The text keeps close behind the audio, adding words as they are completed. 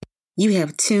You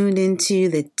have tuned into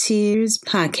the Tears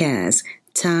Podcast.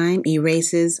 Time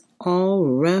erases all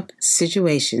rough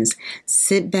situations.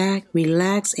 Sit back,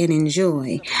 relax, and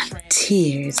enjoy.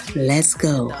 Tears, let's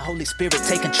go. The Holy Spirit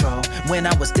take control. When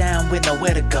I was down with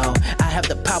nowhere to go, I have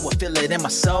the power, feel it in my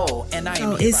soul. And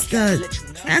it's the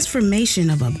transformation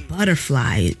of a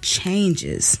butterfly. It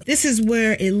changes. This is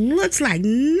where it looks like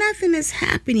nothing is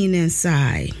happening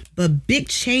inside, but big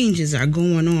changes are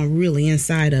going on really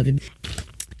inside of it.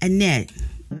 Annette,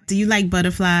 do you like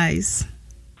butterflies?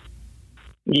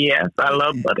 Yes, I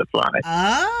love butterflies.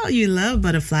 Oh, you love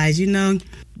butterflies. You know,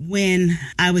 when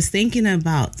I was thinking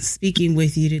about speaking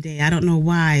with you today, I don't know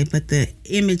why, but the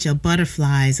image of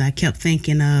butterflies, I kept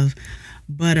thinking of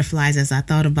butterflies as I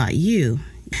thought about you.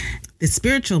 The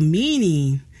spiritual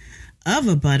meaning of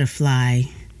a butterfly,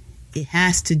 it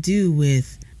has to do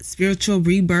with spiritual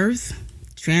rebirth,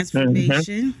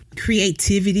 transformation,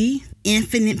 creativity,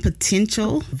 infinite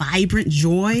potential, vibrant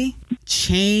joy,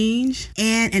 change,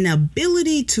 and an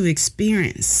ability to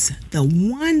experience the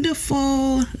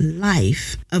wonderful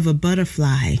life of a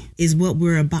butterfly is what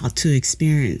we're about to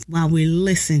experience while we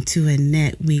listen to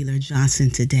Annette Wheeler Johnson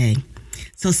today.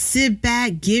 So sit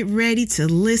back, get ready to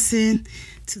listen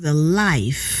to the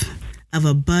life of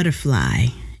a butterfly,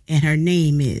 and her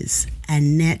name is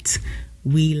Annette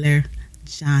Wheeler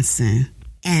Johnson.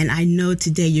 And I know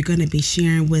today you're going to be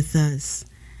sharing with us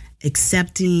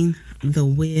accepting the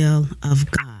will of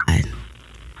God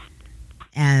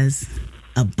as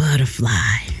a butterfly.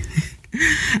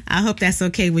 I hope that's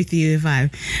okay with you if I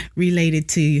relate it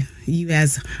to you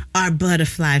as our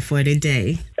butterfly for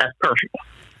today. That's perfect.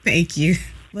 Thank you.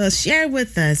 Well, share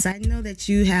with us. I know that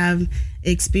you have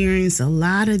experienced a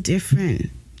lot of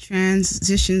different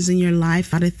transitions in your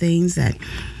life, a lot of things that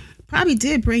probably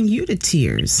did bring you to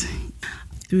tears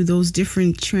through those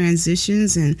different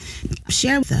transitions, and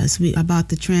share with us about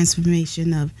the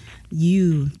transformation of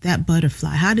you, that butterfly.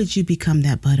 How did you become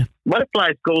that butterfly?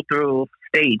 Butterflies go through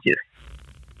stages.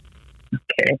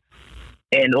 Okay.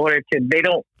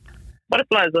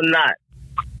 Butterflies are not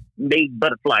made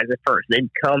butterflies at first. They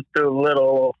come through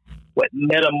little,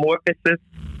 metamorphosis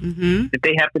that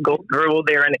they have to go through.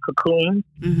 They're in a cocoon,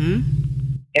 and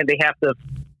they have to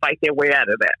fight their way out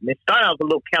of that. And they start out with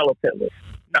little caterpillars.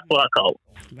 That's what I call them.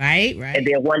 Right. And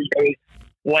then one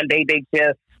day they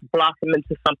just blossom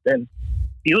into something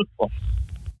beautiful,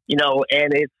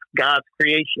 and it's God's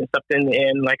creation, something.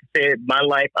 And like I said, my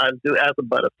life I do as a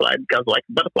butterfly, because like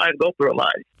butterflies go through a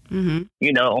lot.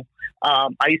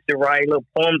 I used to write little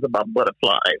poems about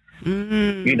butterflies.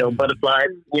 Butterflies,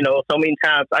 so many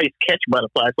times I used to catch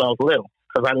butterflies when I was little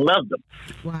because I loved them.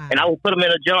 Wow. And I would put them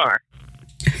in a jar,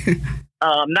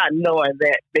 not knowing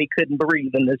that they couldn't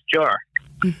breathe in this jar.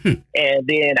 And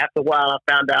then after a while, I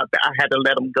found out that I had to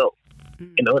let them go,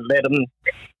 let them,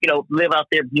 live out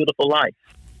their beautiful life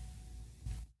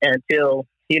until,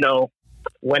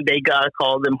 one day God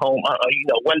called them home.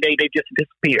 One day they just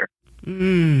disappear.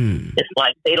 It's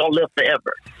like they don't live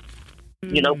forever, but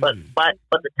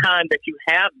the time that you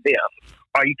have them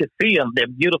or you can see them, they're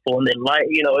beautiful and they're light,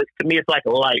 to me, it's like a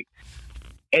light.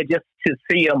 And just to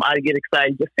see them, I get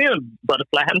excited to see them.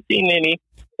 Butterfly, I haven't seen any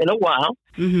in a while,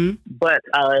 but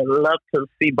I love to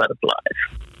see butterflies.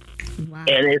 Wow.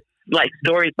 And it's like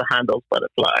stories behind those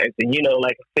butterflies. And,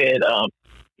 like I said, I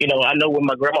know when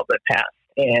my grandmother passed,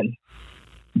 and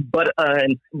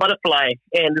butterfly,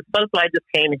 and this butterfly just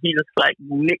came, and he just like a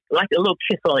little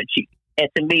kiss on the cheek. And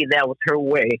to me, that was her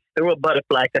way through a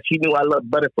butterfly, because she knew I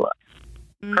loved butterflies.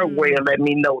 Her way of letting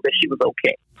me know that she was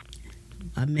okay.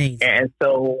 Amazing. And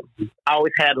so I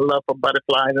always had a love for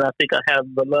butterflies, and I think I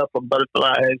have the love for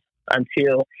butterflies and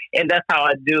that's how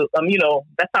I do.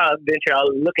 That's how I venture. I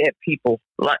look at people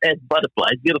as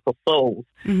butterflies, beautiful souls.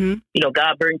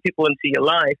 God brings people into your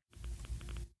life,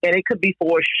 and it could be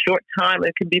for a short time,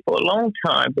 it could be for a long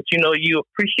time, but you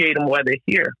appreciate them while they're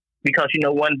here, because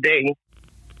one day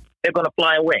they're going to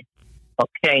fly away.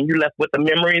 Okay, and you left with the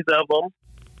memories of them,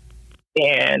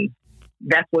 and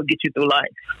that's what gets you through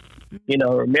life.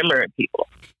 Remembering people,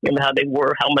 remember how they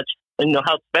were, how much,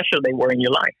 how special they were in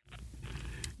your life.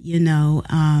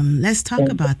 Let's talk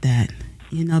about that,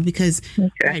 because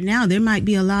right now there might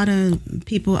be a lot of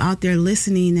people out there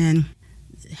listening and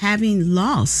having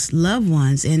lost loved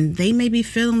ones, and they may be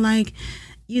feeling like,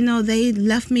 they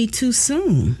left me too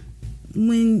soon.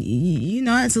 When,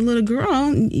 as a little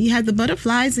girl, you had the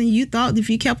butterflies and you thought if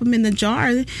you kept them in the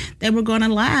jar, they were going to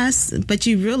last, but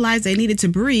you realized they needed to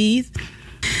breathe.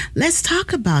 Let's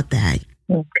talk about that.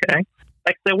 Okay.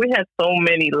 Like I said, we had so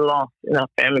many loss in our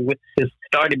family, which just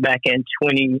started back in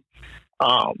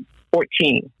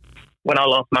 2014 when I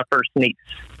lost my first niece.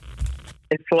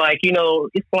 It's like,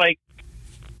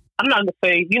 I'm not gonna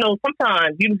say,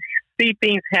 sometimes you see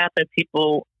things happen,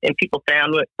 people's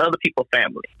family, other people's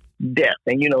family, death,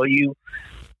 and you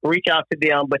reach out to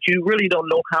them, but you really don't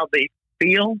know how they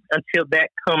feel until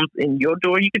that comes in your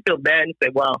door. You can feel bad and say,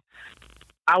 "Well,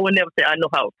 I would never say I know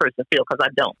how a person feels," because I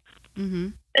don't. Mm-hmm.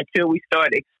 Until we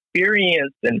start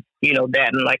experiencing, that.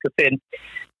 And like I said,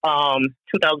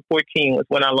 2014 was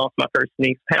when I lost my first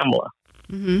niece, Pamela,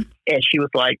 mm-hmm. and she was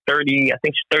like 30. I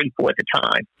think she's 34 at the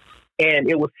time, and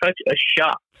it was such a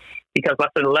shock because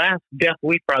like the last death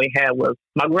we probably had was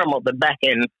my grandmother back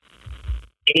in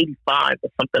 85 or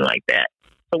something like that.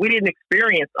 So we didn't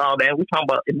experience all that. We're talking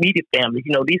about immediate families.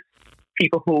 These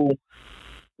people who,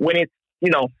 when it's,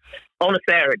 on a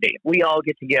Saturday, we all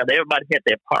get together. Everybody had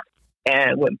their part.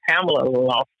 And when Pamela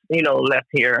left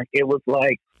here, it was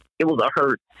like, it was a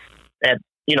hurt that,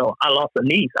 I lost a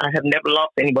niece. I have never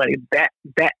lost anybody that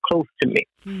close to me.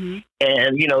 Mm-hmm.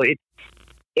 And,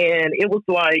 it was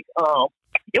like,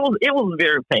 it was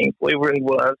very painful. It really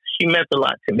was. She meant a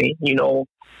lot to me.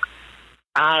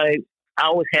 I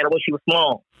always had her when she was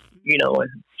small, and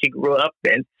she grew up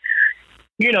and,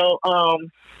 it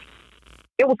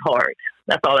was hard.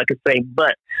 That's all I could say.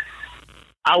 But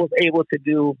I was able to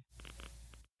do,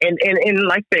 and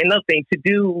like I say, another thing to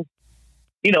do,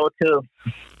 to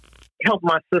help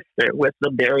my sister with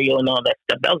the burial and all that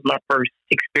stuff. That was my first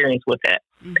experience with that.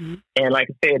 Mm-hmm. And like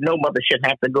I said, no mother should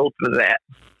have to go through that.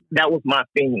 That was my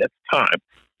thing at the time,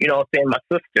 my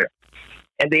sister.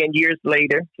 And then years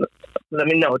later, 2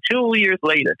 years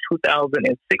later,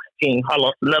 2016, I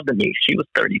lost another niece. She was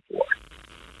 34.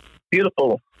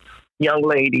 Beautiful young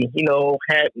lady,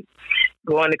 had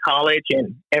going to college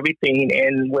and everything.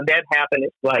 And when that happened,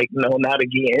 it's like, no, not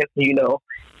again.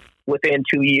 Within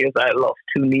 2 years, I lost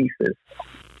two nieces.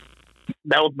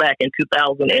 That was back in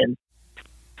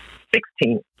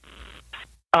 2016.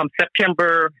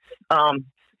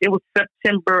 It was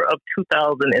September of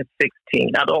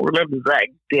 2016. I don't remember the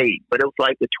exact date, but it was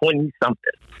like the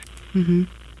 20-something. Mm-hmm.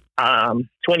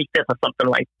 25th or something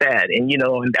like that. And,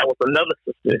 and that was another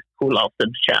sister who lost a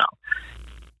child.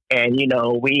 And,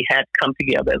 we had come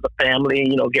together as a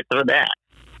family, get through that.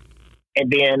 And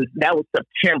then that was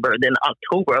September. Then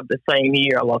October of the same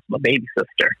year, I lost my baby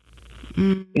sister.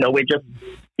 Mm-hmm. We just,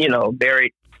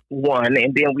 buried one.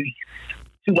 And then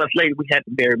 2 months later, we had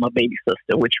to bury my baby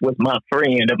sister, which was my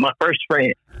friend, my first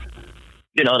friend.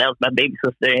 That was my baby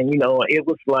sister. And, it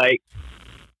was like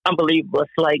unbelievable.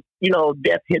 It's like,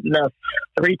 death hitting us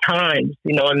 3 times,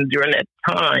 and during that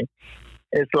time,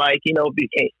 it's like,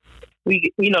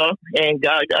 we, and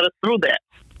God got us through that.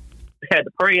 We had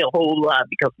to pray a whole lot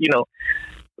because, a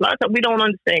lot of times we don't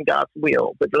understand God's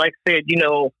will. But like I said,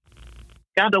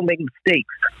 God don't make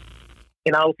mistakes.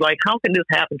 And I was like, how can this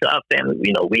happen to our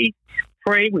family? We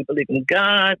pray, we believe in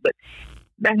God, but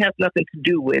that has nothing to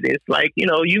do with it. It's like, you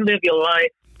live your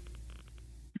life.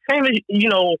 Same as,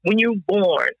 when you're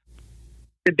born,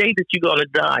 the day that you're going to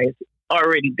die is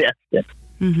already destined.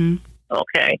 Mm-hmm.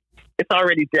 Okay? It's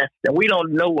already destined. We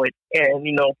don't know it, and,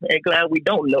 and glad we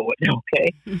don't know it,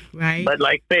 okay? Right. But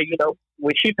like I said,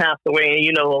 when she passed away,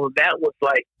 that was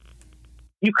like,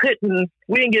 we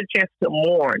didn't get a chance to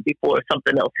mourn before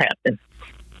something else happened.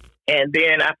 And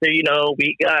then after,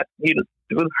 we got,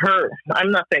 through her,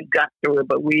 I'm not saying got through it,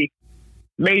 but we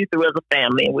made it through as a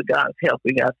family, and with God's help,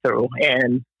 we got through.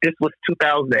 And this was she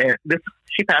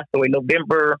passed away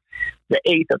November the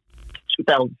 8th of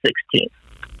 2016.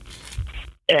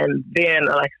 And then,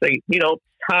 like I say,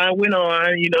 time went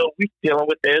on, we dealing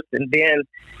with this. And then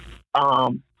I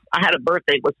had a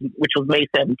birthday, which was May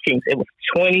 17th. It was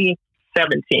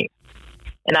 2017.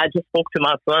 And I just spoke to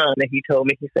my son, and he told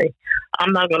me, he said,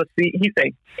 I'm not going to see, he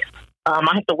said, I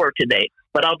have to work today,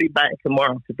 but I'll be back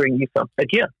tomorrow to bring you a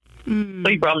gift. Mm. So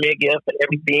he brought me a gift and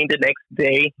everything the next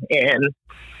day. And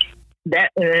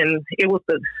it was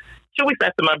 2 weeks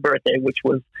after my birthday, which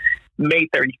was May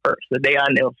 31st, the day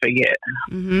I never forget.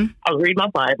 Mm-hmm. I was reading my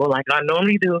Bible like I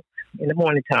normally do in the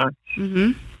morning time.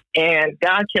 Mm-hmm. And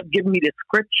God kept giving me this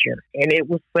scripture, and it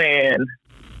was saying,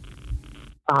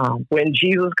 when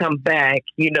Jesus come back,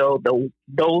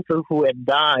 those who have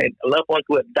died, loved ones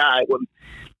who have died, would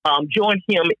join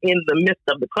him in the midst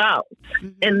of the clouds.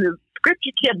 Mm-hmm. And the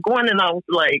scripture kept going, and I was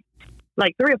like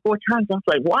 3 or 4 times, I was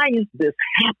like, why is this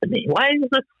happening? Why is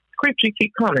this scripture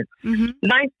keep coming? Mm-hmm.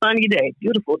 Nice sunny day,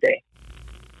 beautiful day.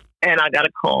 And I got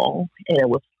a call, and it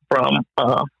was from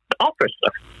the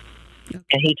officer. Okay.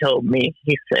 And he told me,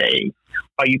 he said,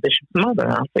 are you Bishop's mother?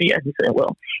 I said, yeah. He said,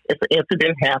 well, it's an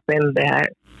incident happened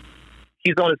that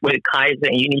he's on his way to Kaiser,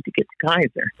 and you need to get to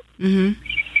Kaiser. Mm-hmm.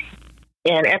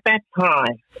 And at that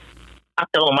time, I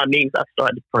fell on my knees. I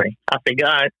started to pray. I said,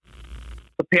 God,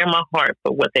 prepare my heart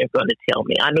for what they're going to tell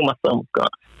me. I knew my son was gone.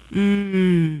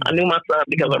 I knew my son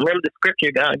because I remember the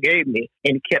scripture God gave me,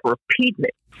 and he kept repeating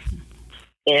it.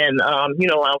 And, I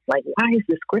was like, why is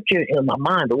this scripture in my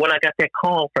mind? But when I got that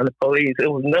call from the police, it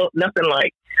was nothing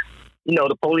like,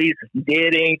 the police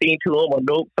did anything to him or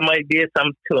somebody did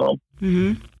something to him.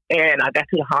 Mm-hmm. And I got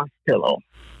to the hospital.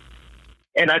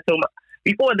 And I told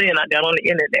before then, I got on the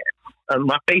internet,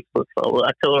 my Facebook. So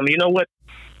I told him, you know what?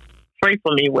 Pray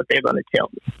for me what they're going to tell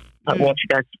me. I want you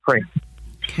guys to pray.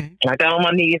 Okay. And I got on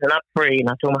my knees and I prayed and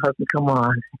I told my husband, come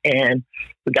on. And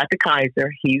we got to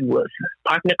Kaiser. He was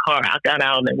parking the car. I got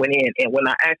out and went in. And when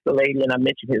I asked the lady and I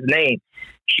mentioned his name,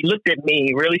 she looked at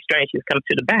me really strange. She's come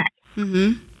to the back.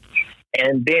 Mm-hmm.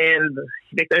 And then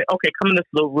they said, okay, come in this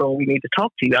little room. We need to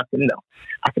talk to you. I said, no.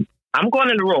 I said, I'm going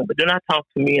in the room, but do not talk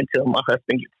to me until my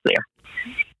husband gets there.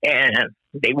 And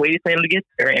they waited for him to get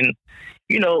there. And,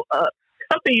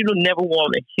 something you don't never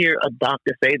want to hear a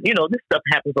doctor say, this stuff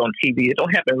happens on TV. It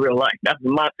don't happen in real life. That's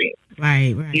my thing.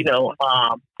 Right.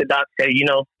 The doctor said,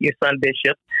 your son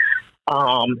Bishop,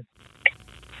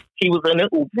 he was in an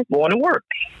Uber going to work,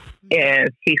 and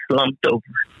he slumped over,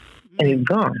 and he's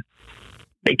gone.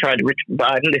 They tried to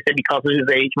revive him. They said because of his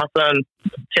age, my son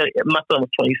was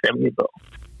 27 years old.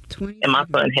 And my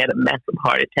son had a massive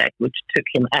heart attack, which took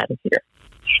him out of here.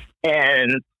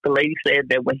 And the lady said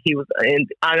that when he was in,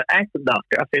 I asked the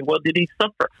doctor, I said, well, did he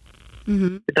suffer?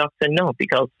 Mm-hmm. The doctor said no,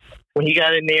 because when he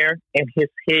got in there and his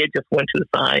head just went to the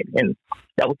side and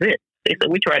that was it. They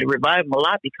said we tried to revive him a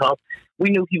lot because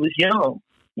we knew he was young,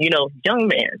 young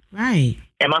man. Right.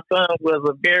 And my son was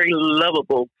a very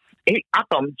lovable, I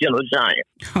call him Gentle Giant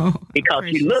because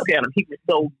you look at him, he was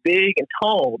so big and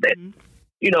tall that,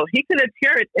 he could have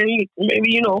carried and he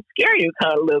maybe, scare you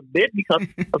kind of a little bit because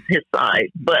of his size,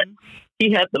 but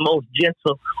he had the most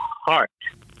gentle heart.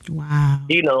 Wow.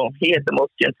 He had the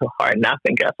most gentle heart. And I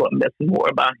think that's what messes more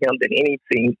about him than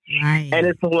anything. Right. And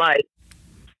it's like,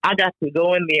 I got to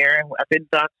go in there. I said,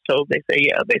 the doctor told, they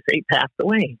say he passed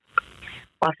away.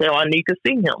 I said, I need to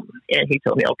see him. And he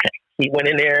told me, okay. He went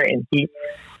in there and he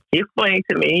explained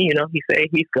to me, he said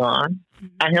he's gone.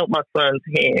 I held my son's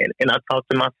hand and I talked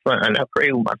to my son. I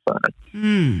prayed with my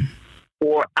son.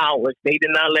 4 hours. They did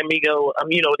not let me go.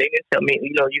 They didn't tell me,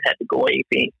 you had to go or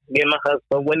anything. Me and my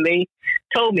husband, when they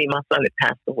told me my son had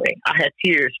passed away, I had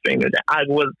tears streaming.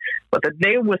 But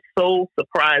they were so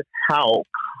surprised how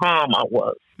calm I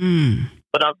was.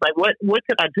 But I was like, what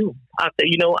could I do? I said,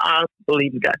 I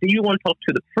believe in God. Do you want to talk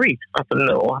to the priest? I said,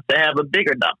 no. I said, I have a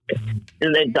bigger doctor.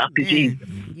 His name's Dr. Jesus.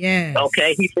 Yes.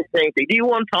 Okay. He said the same thing. Do you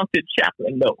want to talk to the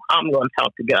chaplain? No. I'm going to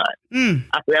talk to God. I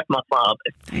said, that's my father.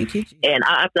 Thank you, Jesus. And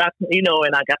I got to stay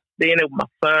in there with my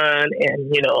son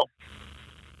and,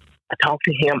 I talked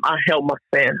to him. I held my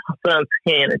son's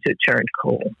hand until it turned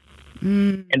cold.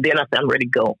 And then I said, I'm ready to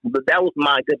go. But that was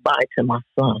my goodbye to my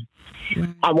son.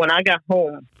 Wow. When I got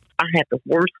home, I had the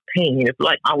worst pain. It's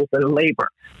like I was in labor.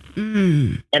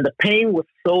 And the pain was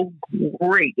so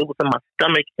great. It was in my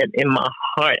stomach and in my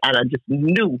heart. And I just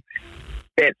knew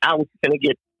that I was going to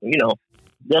get,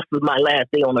 this was my last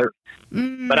day on earth.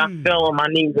 But I fell on my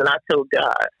knees and I told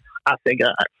God, I said,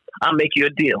 God, I'll make you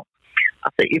a deal. I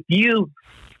said, if you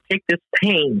take this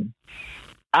pain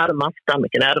out of my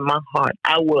stomach and out of my heart,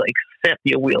 I will accept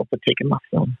your will for taking my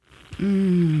son.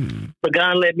 But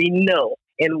God let me know.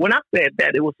 And when I said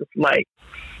that, it was just like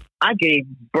I gave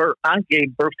birth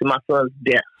to my son's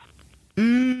death.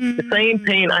 The same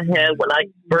pain I had when I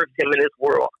birthed him in this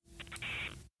world,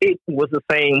 it was the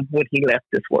same when he left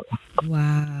this world.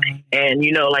 Wow. And,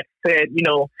 like I said,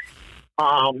 and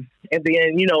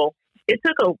then, it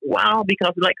took a while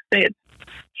because, like I said,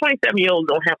 27-year-olds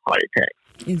don't have heart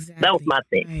attacks. Exactly. That was my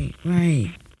thing.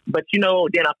 Right. But, then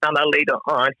I found out later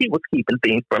on, he was keeping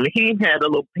things from me. He had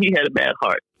a bad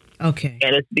heart. Okay.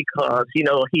 And it's because, he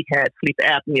had sleep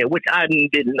apnea, which I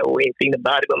didn't know anything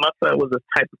about it. But my son was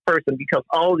a type of person because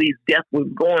all these deaths we were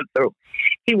going through,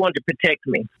 he wanted to protect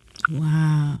me.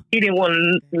 Wow. He didn't want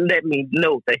to let me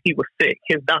know that he was sick.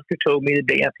 His doctor told me the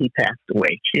day after he passed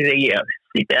away. She said,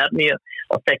 sleep apnea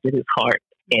affected his heart.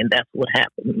 And that's what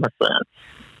happened with my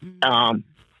son.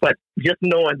 But just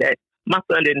knowing that my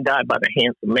son didn't die by the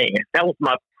hands of man, that was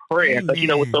my prayer. Because,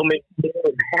 with so many things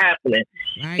happening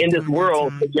in this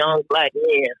world for young black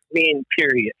men,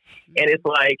 period. And it's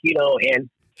like, and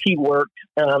he worked,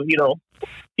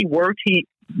 he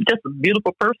just a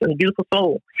beautiful person, beautiful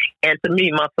soul. And to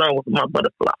me, my son was my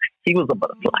butterfly. He was a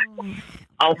butterfly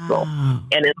also. Wow.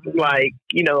 And it's like,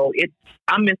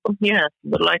 I miss him, yes.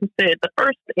 But like I said, the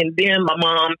first, and then my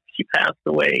mom, she passed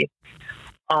away,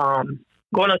 going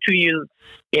on 2 years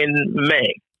in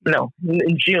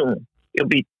June. It'll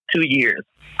be 2 years.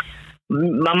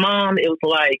 My mom, it was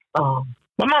like,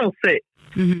 my mom was sick.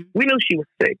 Mm-hmm. We knew she was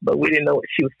sick, but we didn't know what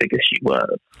she was sick as she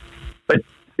was. But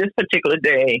this particular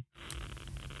day,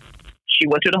 she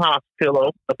went to the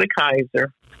hospital up at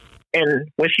Kaiser. And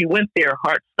when she went there, her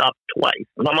heart stopped twice.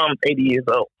 My mom's 80 years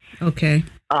old. Okay.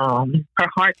 Her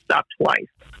heart stopped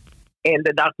twice. And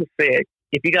the doctor said,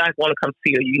 if you guys want to come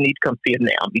see her, you need to come see her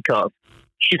now because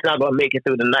she's not going to make it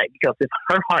through the night. Because if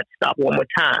her heart stopped one more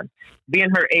time, being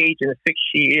her age and the sick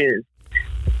she is,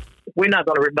 we're not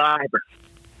going to revive her.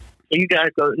 So you guys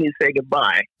need to say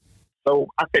goodbye. So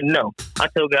I said, no. I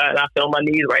told God, I fell on my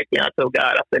knees right there. I told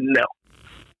God, I said, no.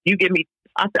 You give me,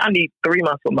 I said, I need 3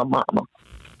 months with my mama.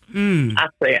 I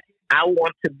said, I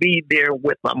want to be there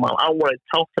with my mom. I want to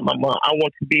talk to my mom. I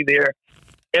want to be there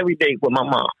every day with my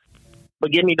mom.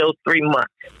 But give me those 3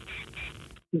 months.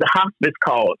 The hospice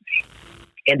called,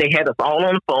 and they had us all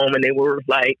on the phone, and they were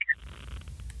like,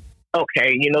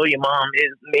 okay, you know, your mom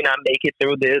may not make it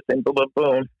through this, and boom, boom,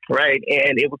 boom, right?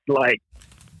 And it was like,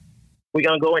 we're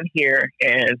going to go in here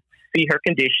and see her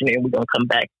condition, and we're going to come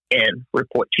back and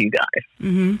report to you guys.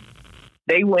 Mm-hmm.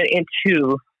 They went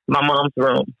into my mom's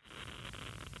room.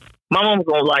 My mom was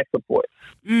on life support.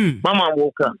 My mom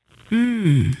woke up.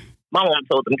 My mom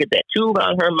told them, get that tube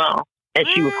out of her mouth, and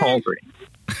she was hungry.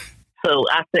 So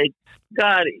I said,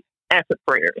 God answered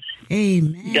prayers.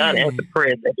 Amen. God answered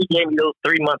prayers. And he gave me those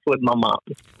 3 months with my mom.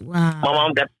 Wow. My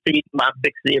mom got to see my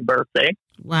 60th birthday.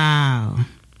 Wow.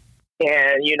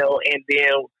 And, you know, and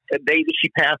then the day that she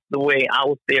passed away, I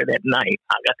was there that night.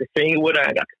 I got to sing with her.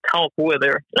 I got to talk with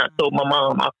her. And I told my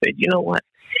mom, I said, you know what?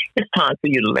 It's time for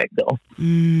you to let go.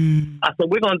 I said,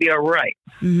 we're going to be all right.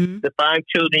 The 5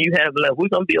 children you have left, we're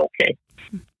going to be okay.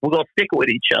 We're going to stick with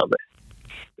each other.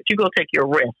 But you go take your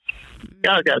rest.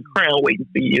 God got a crown waiting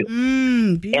for you.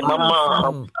 And my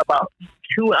mom, about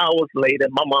 2 hours later,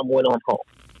 my mom went on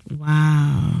home.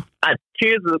 Wow. I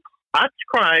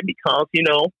cried because, you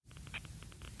know,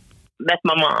 that's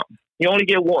my mom. You only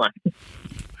get one.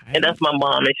 And that's my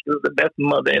mom. And she was the best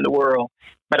mother in the world.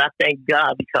 But I thank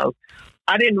God because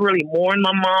I didn't really mourn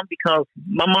my mom because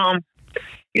my mom,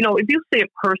 you know, if you see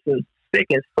a person sick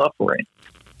and suffering,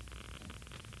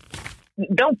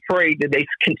 don't pray that they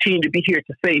continue to be here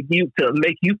to save you, to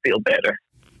make you feel better.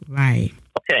 Right.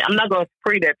 Okay, I'm not going to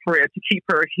pray that prayer to keep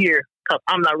her here because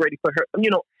I'm not ready for her.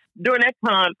 You know, during that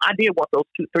time, I did want those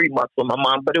 2-3 months with my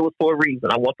mom, but it was for a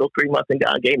reason. I want those 3 months, and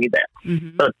God gave me that.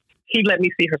 But he let me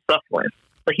see her suffering.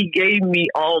 But he gave me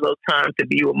all those time to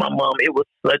be with my mom. It was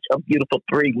such a beautiful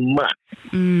 3 months.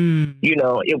 You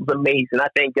know, it was amazing. I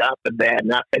thank God for that.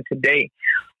 And I said today,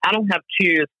 I don't have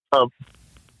tears of,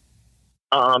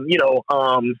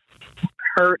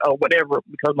 hurt or whatever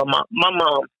because my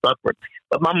mom suffered.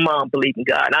 But my mom believed in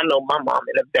God. I know my mom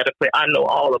in a better place. I know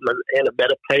all of them in a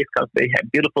better place because they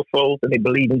had beautiful souls and they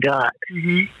believe in God.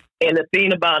 And the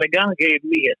thing about it, God gave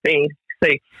me a thing to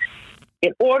say,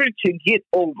 in order to get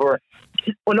through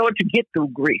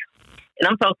grief, and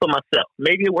I'm talking for myself,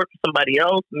 maybe it works for somebody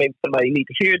else, maybe somebody needs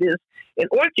to hear this. In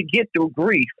order to get through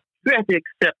grief, you have to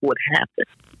accept what happened.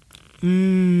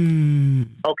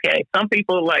 Okay, some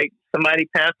people, like somebody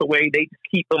passed away, they just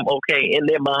keep them okay in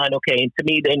their mind. Okay, and to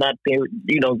me, they're not there.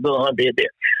 You know, gone. They're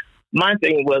there. My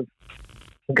thing was,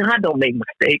 God don't make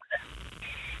mistakes.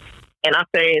 And I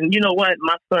say, and you know what,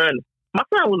 my son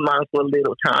was mine for a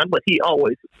little time, but he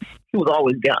was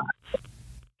always God.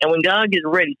 And when God gets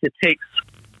ready to take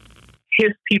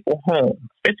his people home,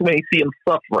 especially when you see them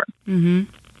suffering,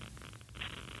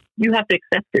 you have to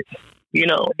accept it. You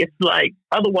know, it's like,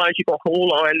 otherwise you're going to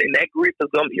hold on and that grief is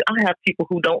going to be, I have people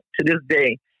who don't, to this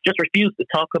day, just refuse to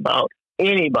talk about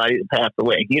anybody that passed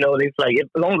away. You know, it's like, as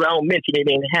long as I don't mention it, it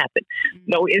didn't happen.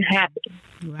 No, it happened.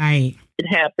 Right. It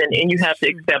happened, and you have to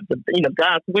accept,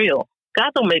 God's will.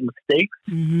 God don't make mistakes.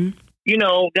 You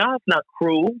know, God's not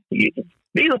cruel.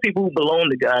 These are people who belong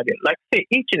to God. And like I say,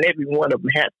 each and every one of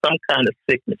them had some kind of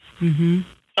sickness,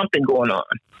 something going on.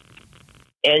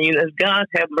 And, you know, if God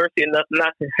have mercy enough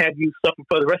not to have you suffer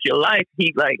for the rest of your life,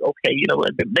 he's like, okay, you know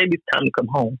what, maybe it's time to come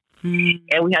home.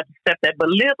 And we have to accept that. But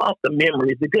live off the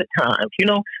memories, the good times. You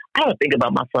know, I don't think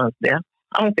about my son's death.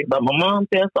 I don't think about my mom's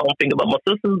death. I don't think about my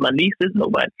sisters, my nieces,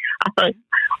 nobody.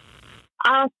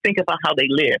 I think about how they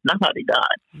lived, not how they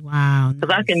died. Wow.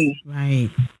 Because I can,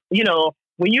 you know,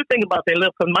 when you think about their life,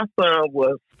 because my son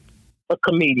was a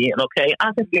comedian, okay?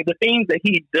 I can think the things that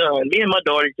he'd done, me and my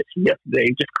daughter just yesterday,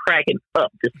 just cracking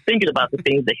up, just thinking about the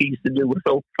things that he used to do was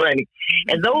so funny.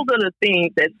 And those are the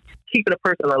things that keeping a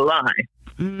person alive.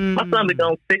 My son been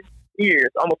gone 6 years,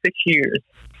 almost 6 years.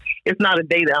 It's not a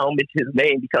day that I don't mention his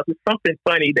name because it's something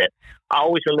funny that I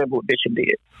always remember what Bishop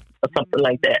did. or something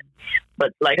like that.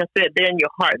 But like I said, they're in your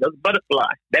heart. Those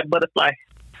butterflies, that butterfly,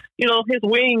 his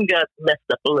wing got messed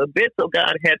up a little bit, so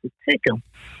God had to take him.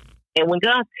 And when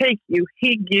God takes you,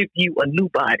 he gives you a new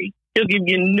body. He'll give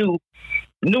you a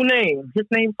new name. His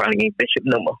name probably ain't Bishop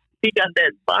no more. He got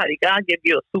that body. God give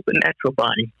you a supernatural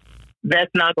body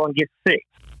that's not going to get sick.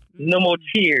 No more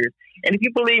tears. And if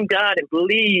you believe God and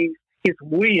believe his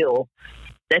will,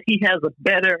 that he has a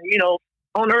better,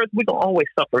 on earth, we're going to always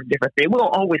suffer different things. We're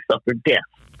going to always suffer death.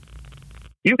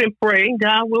 You can pray,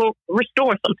 God will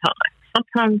restore sometimes.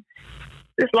 Sometimes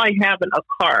it's like having a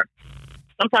car.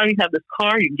 Sometimes you have this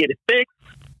car, you can get it fixed.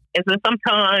 And then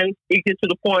sometimes it gets to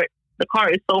the point, the car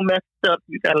is so messed up,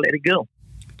 you got to let it go.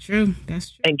 True,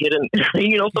 that's true. And get in,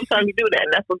 sometimes you do that.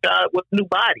 And that's what God, with new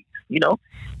bodies,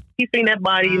 He seen that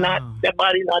body not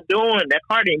doing, that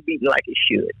heart ain't beating like it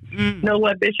should. You know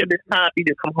what, Bishop, it's time for you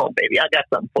to come home, baby. I got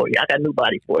something for you. I got a new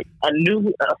body for you. A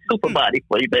new super body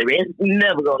for you, baby. It's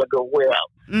never going to go wear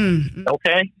out.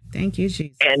 Okay? Thank you,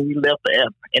 Jesus. And you live forever.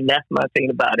 And that's my thing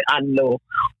about it. I know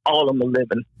all of them are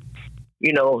living,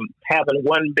 having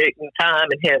one big time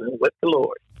in heaven with the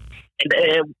Lord.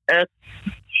 And as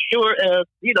sure as,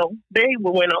 they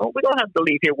will went on, we're going to have to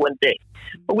leave here one day.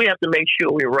 But we have to make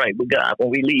sure we're right with God when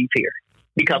we leave here.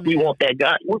 Because we want that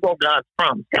God. We want God's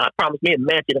promise. God promised me a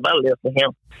mansion if I live for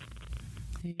him.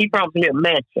 He promised me a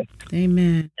mansion.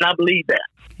 Amen. And I believe that.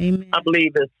 Amen. I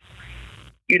believe it.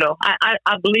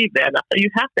 I believe that. You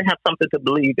have to have something to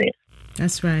believe in.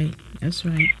 That's right. That's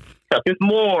right. So it's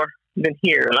more than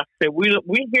here. Like I said, we're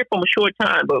here for a short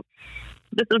time, but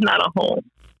this is not a home.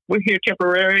 We're here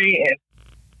temporary, and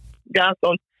God's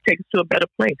going to take us to a better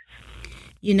place.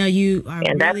 You are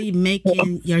really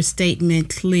making your statement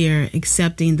clear,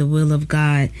 accepting the will of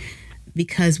God,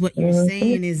 because what you're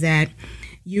saying is that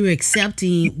you're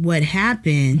accepting what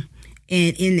happened,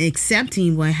 and in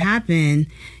accepting what happened,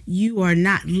 you are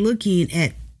not looking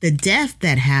at the death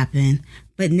that happened,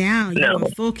 but now you're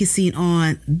focusing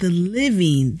on the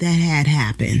living that had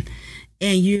happened.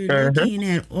 And you're looking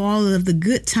at all of the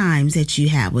good times that you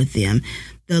had with them,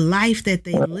 the life that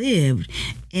they lived.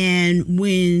 And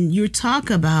when you talk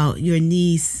about your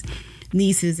nieces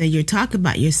and you talk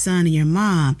about your son and your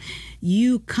mom,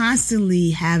 you constantly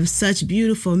have such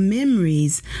beautiful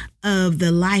memories of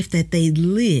the life that they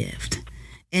lived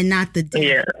and not the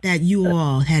death that you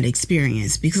all had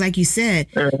experienced. Because like you said,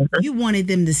 you wanted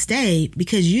them to stay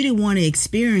because you didn't want to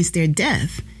experience their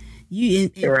death.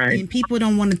 And people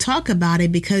don't want to talk about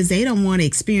it because they don't want to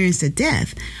experience the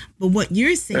death. But what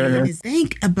you're saying is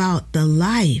think about the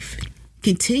life.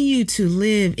 Continue to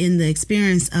live in the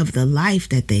experience of the life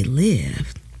that they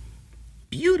lived.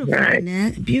 Beautiful,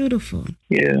 Annette. Beautiful.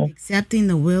 Yeah. Accepting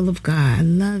the will of God. I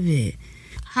love it.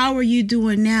 How are you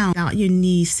doing now without your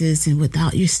nieces and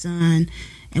without your son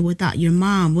and without your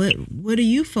mom? What are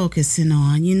you focusing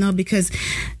on? Because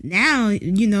now,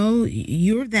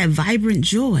 you're that vibrant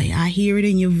joy. I hear it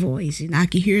in your voice, and I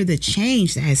can hear the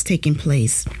change that has taken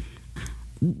place.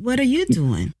 What are you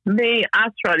doing? Me, I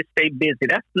try to stay busy.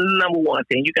 That's the number one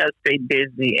thing. You got to stay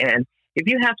busy. And if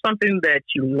you have something that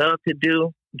you love to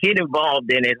do, get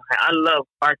involved in it. I love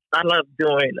art. I love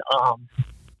doing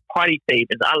party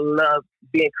favors. I love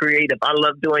being creative. I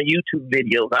love doing YouTube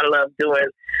videos. I love doing,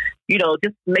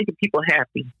 just making people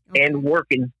happy and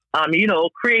working.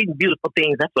 Creating beautiful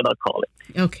things. That's what I call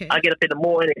it. Okay. I get up in the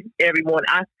morning, every morning.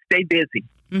 I stay busy.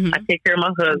 I take care of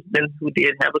my husband, who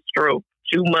did have a stroke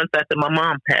 2 months after my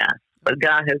mom passed. But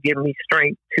God has given me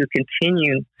strength to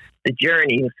continue the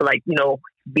journey. It's like,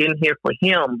 being here for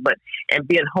him, and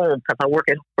being home, because I work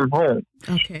from home,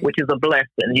 which is a blessing.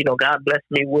 God blessed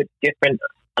me with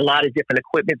a lot of different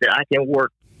equipment that I can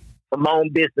work for my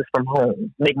own business from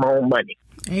home, make my own money.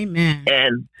 Amen.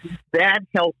 And that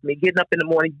helps me getting up in the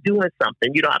morning, doing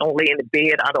something. I don't lay in the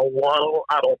bed. I don't waddle.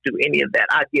 I don't do any of that.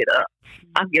 I get up.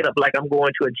 I get up like I'm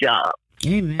going to a job.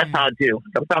 Amen. That's how I do.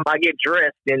 Sometimes I get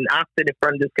dressed and I sit in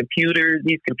front of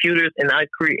these computers, and I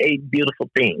create beautiful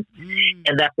things.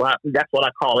 And that's what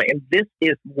I call it. And this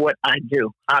is what I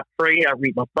do. I pray. I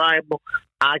read my Bible.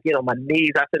 I get on my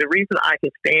knees. I said the reason I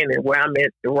can stand in where I'm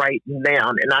at right now,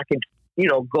 and I can,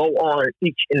 go on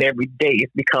each and every day, is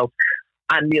because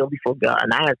I kneel before God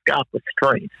and I ask God for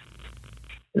strength.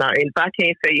 Now, if I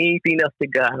can't say anything else to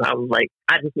God, I was like,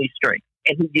 I just need strength.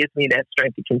 And he gives me that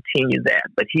strength to continue that.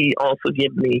 But he also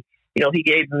gives me, he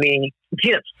gave me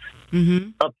gifts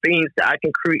of things that I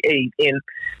can create, and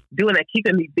doing that,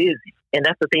 keeping me busy. And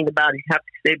that's the thing about it. You have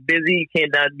to stay busy. You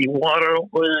cannot be water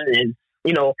and,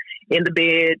 in the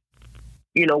bed,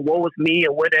 woe is me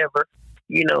or whatever.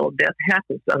 That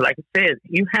happens. So like I said,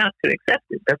 you have to accept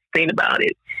it. That's the thing about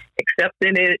it.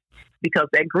 Accepting it, because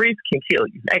that grief can kill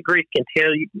you. That grief can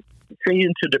send you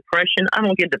into depression. I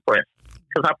don't get depressed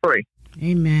because I pray.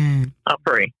 Amen. I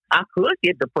pray. I could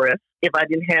get depressed if I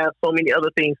didn't have so many other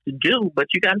things to do, but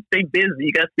you got to stay busy.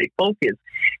 You got to stay focused.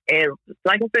 And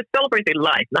like I said, celebrate their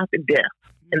life, not their death.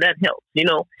 And that helps,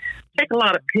 Take a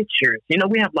lot of pictures.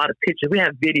 We have a lot of pictures. We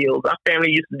have videos. Our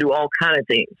family used to do all kinds of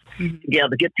things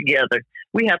together, get together.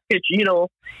 We have pictures,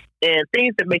 and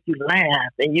things that make you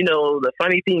laugh. And, the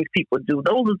funny things people do.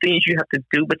 Those are things you have to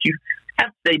do, but you have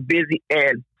to stay busy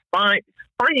and find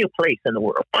your place in the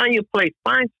world. Find your place.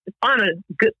 Find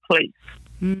a good place.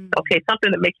 Okay,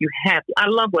 something that makes you happy. I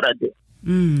love what I do.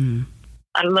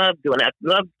 I love doing that.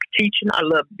 I love teaching. I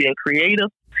love being creative.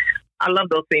 I love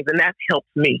those things, and that helps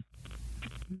me.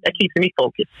 That keeps me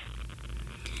focused.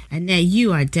 Annette,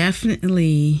 you are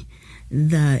definitely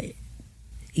the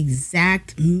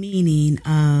exact meaning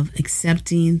of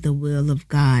accepting the will of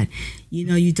God.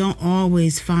 You don't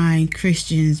always find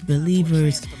Christians,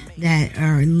 believers that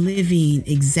are living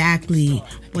exactly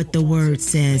what the word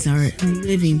says or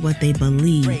living what they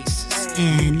believe.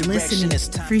 And listen,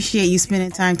 appreciate you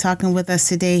spending time talking with us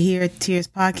today here at Tears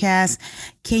Podcast.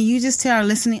 Can you just tell our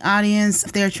listening audience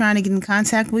if they're trying to get in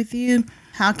contact with you,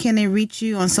 how can they reach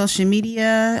you on social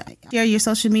media? Share your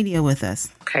social media with us.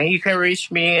 Okay, you can reach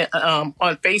me on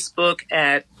Facebook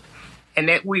at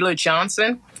Annette Wheeler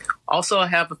Johnson. Also, I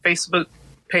have a Facebook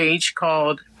page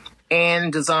called Ann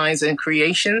Designs and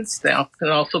Creations that can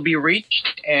also be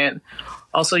reached. And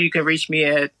also, you can reach me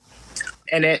at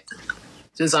Annette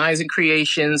Designs and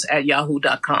Creations at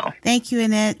yahoo.com. Thank you,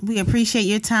 Annette. We appreciate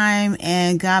your time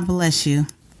and God bless you.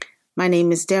 My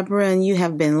name is Deborah, and you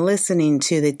have been listening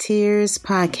to the Tears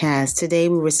Podcast. Today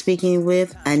we were speaking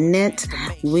with Annette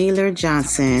Wheeler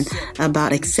Johnson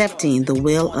about accepting the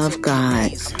will of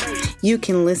God. You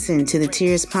can listen to the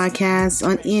Tears Podcast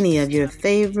on any of your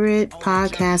favorite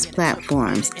podcast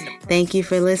platforms. Thank you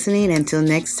for listening. Until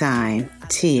next time,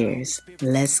 Tears,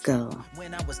 let's go.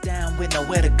 When I was down with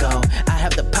nowhere to go, I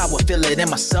have the power, feel it in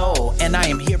my soul. And I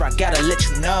am here, I gotta let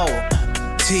you know.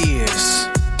 Tears,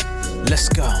 let's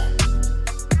go.